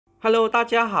Hello， 大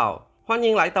家好，欢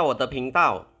迎来到我的频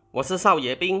道，我是少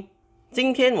爷兵。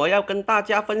今天我要跟大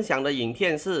家分享的影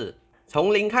片是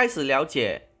从零开始了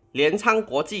解联昌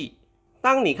国际。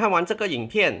当你看完这个影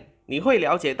片，你会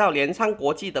了解到联昌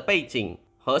国际的背景、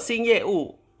核心业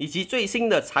务以及最新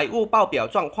的财务报表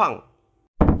状况。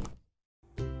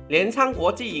联昌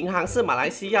国际银行是马来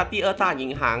西亚第二大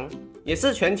银行，也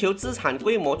是全球资产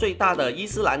规模最大的伊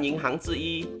斯兰银行之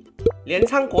一。联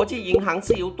昌国际银行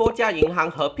是由多家银行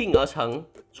合并而成，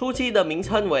初期的名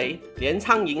称为联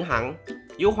昌银行，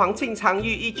由黄庆昌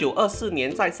于1924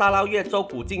年在沙捞越州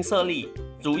古晋设立，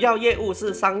主要业务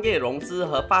是商业融资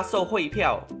和发售汇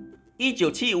票。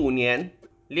1975年，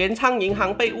联昌银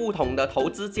行被巫统的投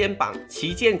资肩膀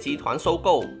Cimb集团收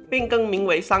购，并更名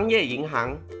为商业银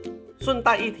行。顺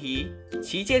带一提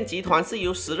，Cimb集团是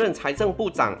由时任财政部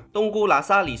长东姑拉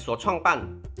沙里所创办。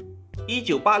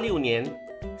1986年，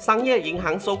商业银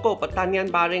行收购Pertanian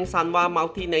Barang Sanwa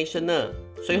Multinational，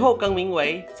 随后更名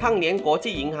为昌联国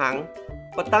际银行。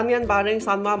Pertanian Barang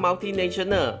Sanwa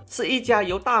Multinational 是一家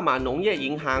由大马农业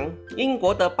银行、英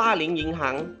国的巴林银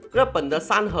行、日本的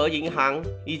三和银行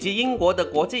以及英国的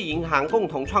国际银行共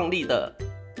同创立的。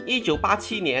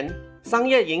1987年，商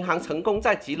业银行成功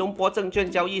在吉隆坡证券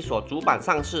交易所主板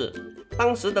上市，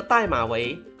当时的代码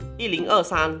为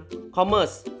1023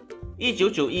 Commerce。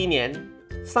1991年，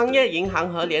商业银行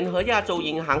和联合亚洲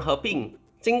银行合并，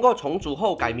经过重组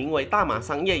后改名为大马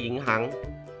商业银行。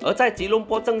而在吉隆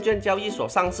坡证券交易所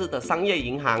上市的商业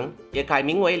银行也改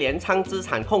名为联昌资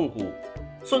产控股。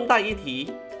顺带一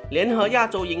提，联合亚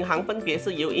洲银行分别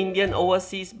是由 Indian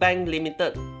Overseas Bank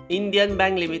Limited、Indian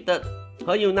Bank Limited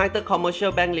和 United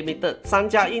Commercial Bank Limited 三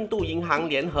家印度银行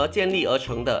联合建立而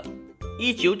成的。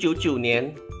1999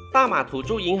年，大马土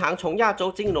著银行从亚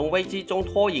洲金融危机中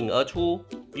脱颖而出，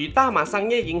与大马商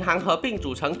业银行合并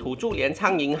组成土著联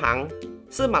昌银行，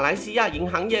是马来西亚银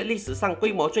行业历史上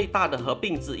规模最大的合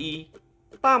并之一。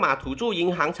大马土著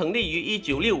银行成立于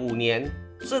1965年，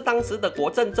是当时的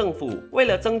国政政府为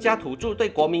了增加土著对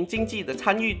国民经济的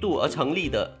参与度而成立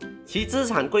的。其资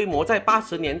产规模在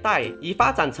80年代已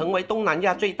发展成为东南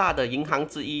亚最大的银行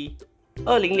之一。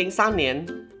2003年，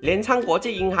联昌国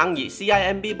际银行以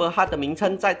Cimb Berhad 的名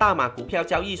称在大马股票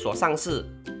交易所上市。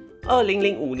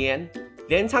2005年，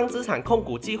联昌资产控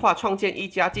股计划创建一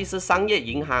家既是商业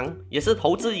银行也是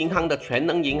投资银行的全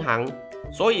能银行，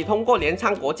所以通过联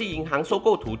昌国际银行收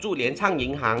购土著联昌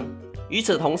银行。与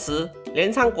此同时，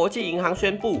联昌国际银行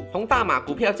宣布从大马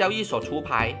股票交易所出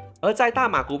牌，而在大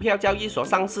马股票交易所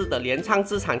上市的联昌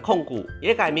资产控股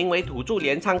也改名为土著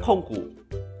联昌控股。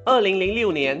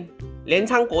2006年，联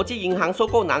昌国际银行收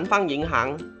购南方银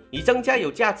行，以增加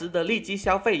有价值的利基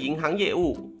消费银行业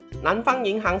务。南方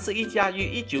银行是一家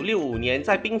于1965年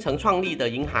在槟城创立的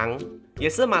银行，也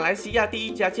是马来西亚第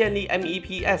一家建立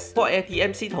MEPS 或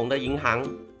ATM 系统的银行。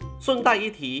顺带一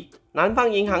提，南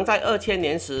方银行在2000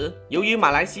年时，由于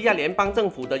马来西亚联邦政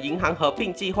府的银行合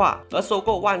并计划而收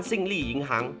购万信利银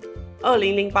行。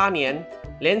2008年，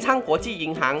联昌国际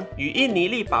银行与印尼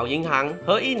力宝银行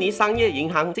和印尼商业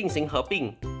银行进行合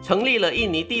并，成立了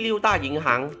印尼第6大银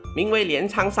行，名为联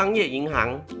昌商业银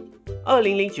行。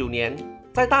2009年，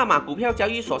在大马股票交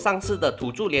易所上市的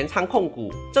土著联昌控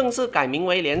股正式改名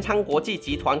为联昌国际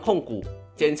集团控股，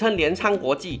简称联昌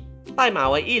国际，代码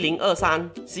为1023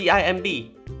 Cimb。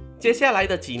接下来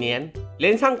的几年，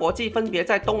联昌国际分别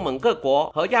在东盟各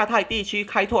国和亚太地区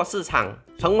开拓市场，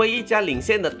成为一家领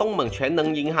先的东盟全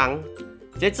能银行。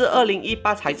截至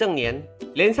2018财政年，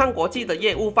联昌国际的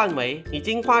业务范围已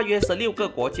经跨越16个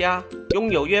国家，拥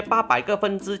有约800个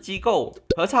分支机构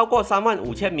和超过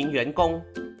35000名员工。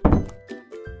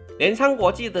联昌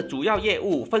国际的主要业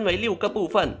务分为6个部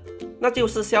分，那就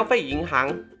是消费银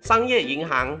行、商业银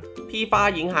行、批发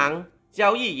银行、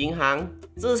交易银行、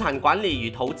资产管理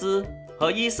与投资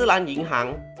和伊斯兰银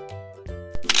行。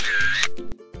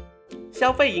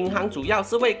消费银行主要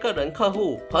是为个人客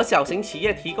户和小型企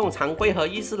业提供常规和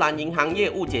伊斯兰银行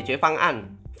业务解决方案，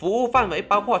服务范围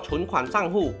包括存款账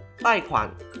户、贷款、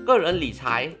个人理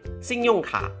财、信用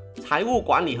卡、财务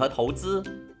管理和投资、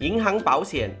银行保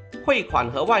险、汇款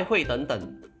和外汇等等。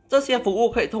这些服务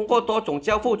可以通过多种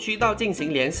交付渠道进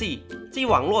行联系，即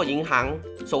网络银行、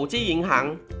手机银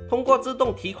行、通过自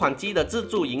动提款机的自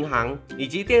助银行以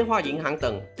及电话银行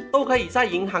等，都可以在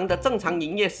银行的正常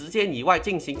营业时间以外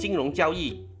进行金融交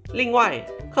易。另外，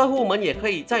客户们也可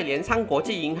以在联昌国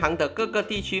际银行的各个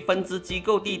地区分支机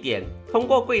构地点，通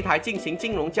过柜台进行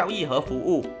金融交易和服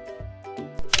务。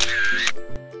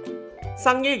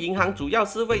商业银行主要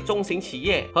是为中型企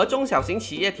业和中小型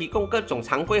企业提供各种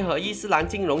常规和伊斯兰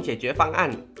金融解决方案，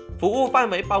服务范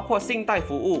围包括信贷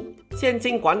服务、现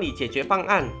金管理解决方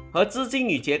案和资金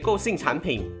与结构性产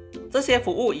品。这些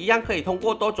服务一样可以通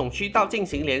过多种渠道进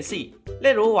行联系，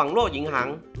例如网络银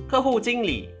行、客户经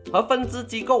理和分支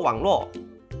机构网络。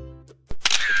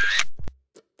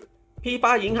批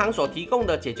发银行所提供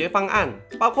的解决方案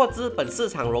包括资本市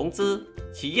场融资、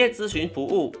企业咨询服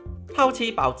务、套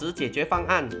期保值解决方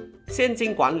案、现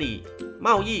金管理、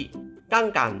贸易、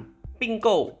杠杆、并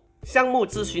购、项目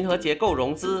咨询和结构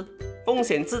融资、风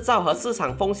险制造和市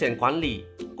场风险管理、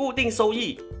固定收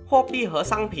益、货币和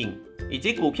商品以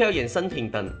及股票衍生品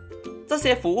等。这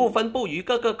些服务分布于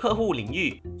各个客户领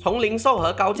域，从零售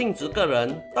和高净值个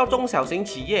人到中小型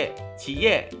企业、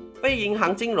非银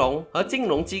行金融和金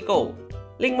融机构。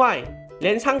另外，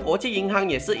联昌国际银行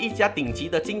也是一家顶级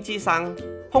的经纪商，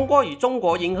通过与中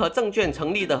国银河证券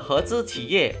成立的合资企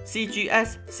业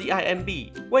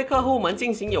CIMB 为客户们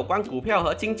进行有关股票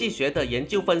和经济学的研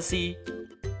究分析。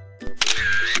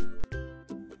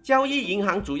交易银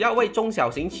行主要为中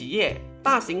小型企业、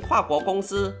大型跨国公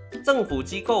司、政府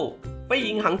机构、非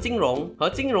银行金融和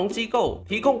金融机构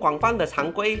提供广泛的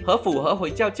常规和符合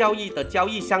回教交易的交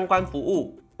易相关服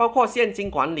务，包括现金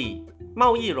管理、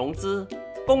贸易融资、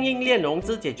供应链融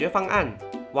资解决方案、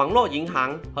网络银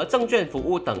行和证券服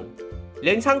务等。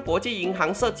联昌国际银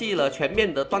行设计了全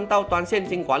面的端到端现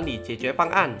金管理解决方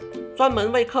案，专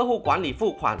门为客户管理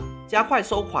付款、加快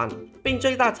收款，并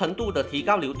最大程度的提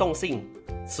高流动性。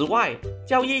此外，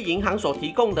交易银行所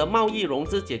提供的贸易融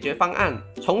资解决方案，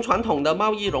从传统的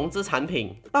贸易融资产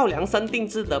品到量身定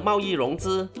制的贸易融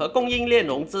资和供应链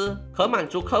融资，可满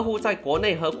足客户在国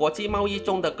内和国际贸易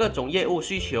中的各种业务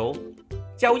需求。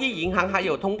交易银行还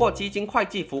有通过基金会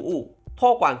计服务、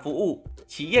托管服务、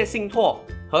企业信托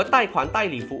和贷款代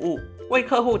理服务，为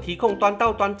客户提供端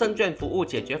到端证券服务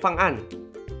解决方案。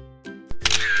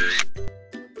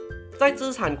在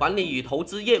资产管理与投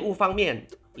资业务方面，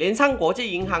联昌国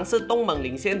际银行是东盟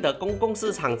领先的公共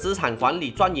市场资产管理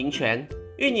专营权，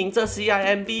运营着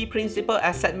Cimb Principal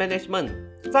Asset Management，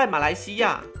 在马来西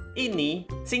亚、印尼、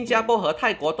新加坡和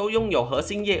泰国都拥有核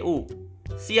心业务。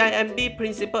Cimb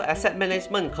Principal Asset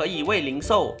Management 可以为零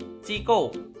售、机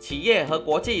构、企业和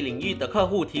国际领域的客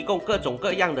户提供各种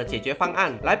各样的解决方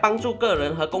案，来帮助个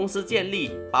人和公司建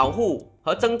立、保护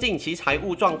和增进其财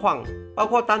务状况，包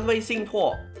括单位信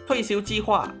托、退休计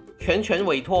划、全权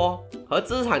委托和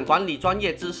资产管理专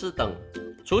业知识等。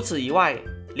除此以外，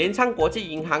联昌国际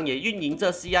银行也运营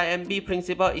着 Cimb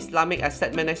Principal Islamic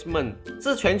Asset Management，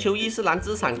 是全球伊斯兰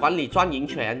资产管理专营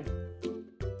权。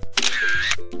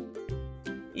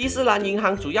伊斯兰银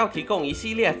行主要提供一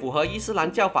系列符合伊斯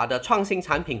兰教法的创新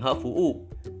产品和服务，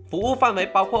服务范围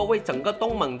包括为整个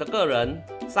东盟的个人、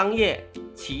商业、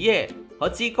企业和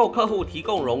机构客户提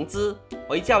供融资、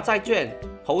回教债券、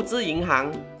投资银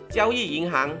行、交易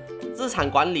银行、资产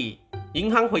管理、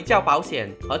银行回教保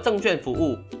险和证券服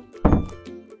务。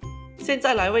现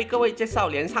在来为各位介绍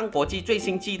联昌国际最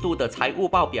新季度的财务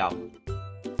报表。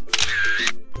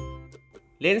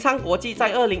联昌国际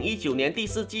在2019年第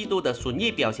4季度的损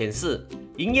益表显示，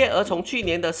营业额从去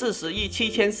年的40亿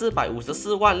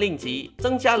7454万令吉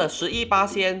增加了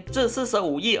11%至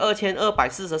45亿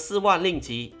2244万令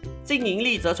吉，净盈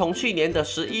利则从去年的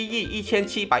11亿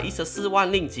1714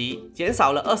万令吉减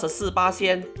少了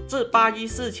24%至8亿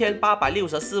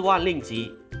4864万令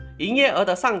吉。营业额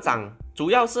的上涨主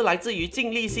要是来自于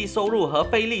净利息收入和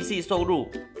非利息收入，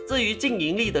至于净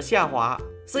盈利的下滑，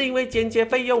是因为间接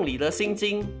费用里的薪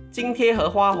金、津贴和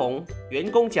花红、员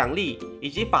工奖励以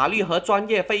及法律和专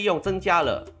业费用增加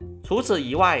了。除此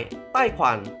以外，贷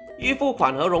款、预付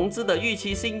款和融资的预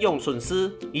期信用损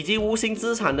失，以及无形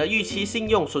资产的预期信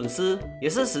用损失，也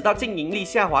是使到净盈利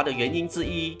下滑的原因之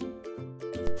一。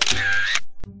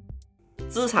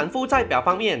资产负债表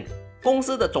方面，公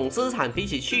司的总资产比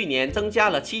起去年增加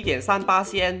了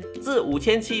 7.3% 至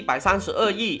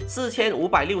5732亿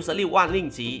4566万令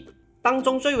吉。当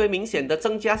中最为明显的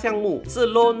增加项目是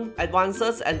Loan,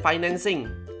 Advances and Financing，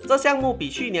 这项目比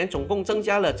去年总共增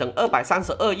加了整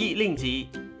232亿令吉。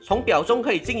从表中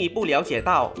可以进一步了解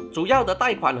到，主要的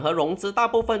贷款和融资大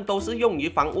部分都是用于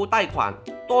房屋贷款，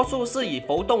多数是以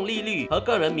浮动利率和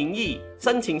个人名义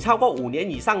申请超过5年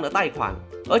以上的贷款，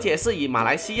而且是以马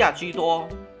来西亚居多。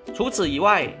除此以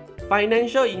外，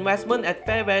 Financial Investment at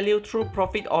Fair Value Through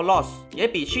Profit or Loss 也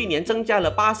比去年增加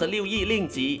了86亿令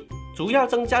吉。主要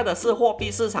增加的是货币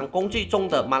市场工具中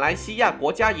的马来西亚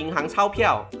国家银行钞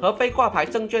票和非挂牌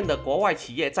证券的国外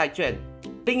企业债券。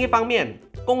另一方面，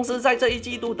公司在这一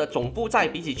季度的总负债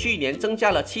比起去年增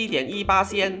加了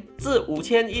 7.1% 至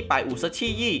5157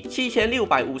亿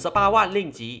7658万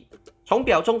令吉。从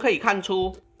表中可以看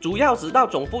出，主要使到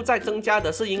总负债增加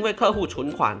的是因为客户存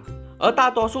款，而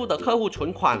大多数的客户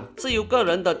存款是由个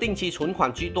人的定期存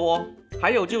款居多。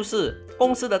还有就是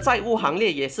公司的债务行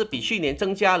列也是比去年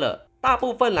增加了，大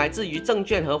部分来自于证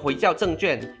券和回缴证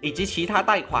券以及其他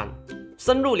贷款。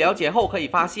深入了解后可以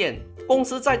发现，公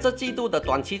司在这季度的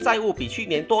短期债务比去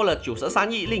年多了93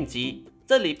亿令吉，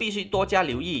这里必须多加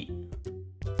留意。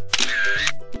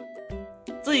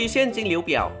至于现金流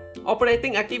表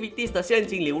 ，Operating Activities 的现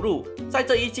金流入在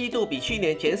这一季度比去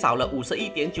年减少了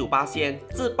51.9%，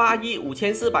至8亿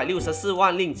5464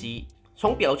万令吉。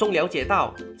从表中了解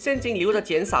到，现金流的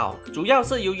减少主要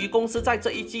是由于公司在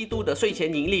这一季度的税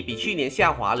前盈利比去年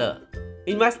下滑了。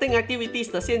Investing Activities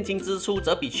的现金支出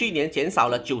则比去年减少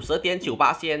了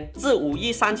90.9%，至5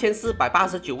亿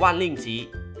3489万令吉。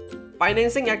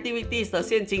Financing Activities 的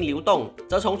现金流动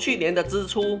则从去年的支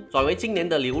出转为今年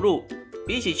的流入，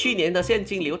比起去年的现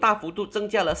金流大幅度增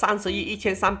加了30亿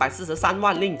1343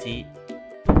万令吉。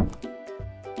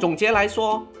总结来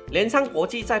说，联昌国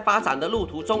际在发展的路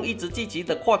途中一直积极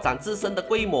地扩展自身的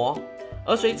规模，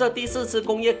而随着第4次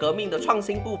工业革命的创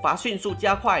新步伐迅速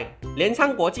加快，联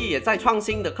昌国际也在创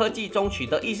新的科技中取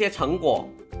得一些成果，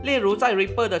例如在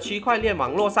Ripple 的区块链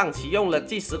网络上启用了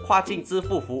即时跨境支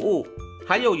付服务，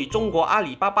还有与中国阿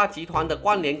里巴巴集团的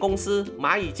关联公司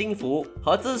蚂蚁金服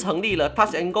合资成立了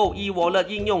Touch and Go e-wallet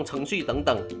应用程序等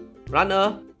等。然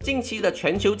而，近期的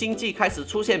全球经济开始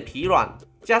出现疲软，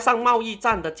加上贸易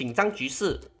战的紧张局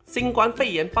势、新冠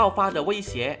肺炎爆发的威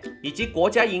胁，以及国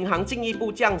家银行进一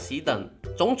步降息等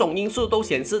种种因素都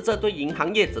显示这对银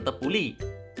行业者的不利。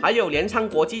还有联昌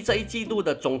国际这一季度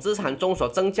的总资产中所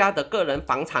增加的个人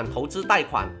房产投资贷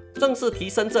款，正是提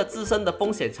升这自身的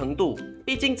风险程度。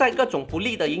毕竟在各种不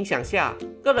利的影响下，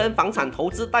个人房产投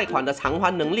资贷款的偿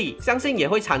还能力，相信也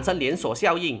会产生连锁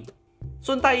效应。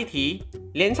顺带一提，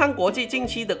联昌国际近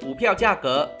期的股票价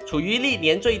格处于历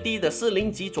年最低的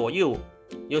40级左右，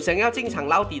有想要进场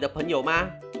捞底的朋友吗？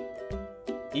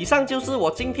以上就是我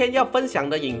今天要分享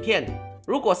的影片。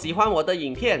如果喜欢我的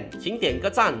影片，请点个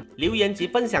赞、留言及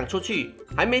分享出去。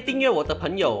还没订阅我的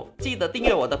朋友，记得订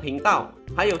阅我的频道，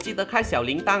还有记得开小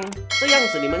铃铛，这样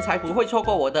子你们才不会错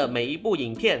过我的每一部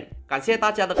影片。感谢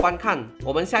大家的观看，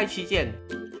我们下一期见。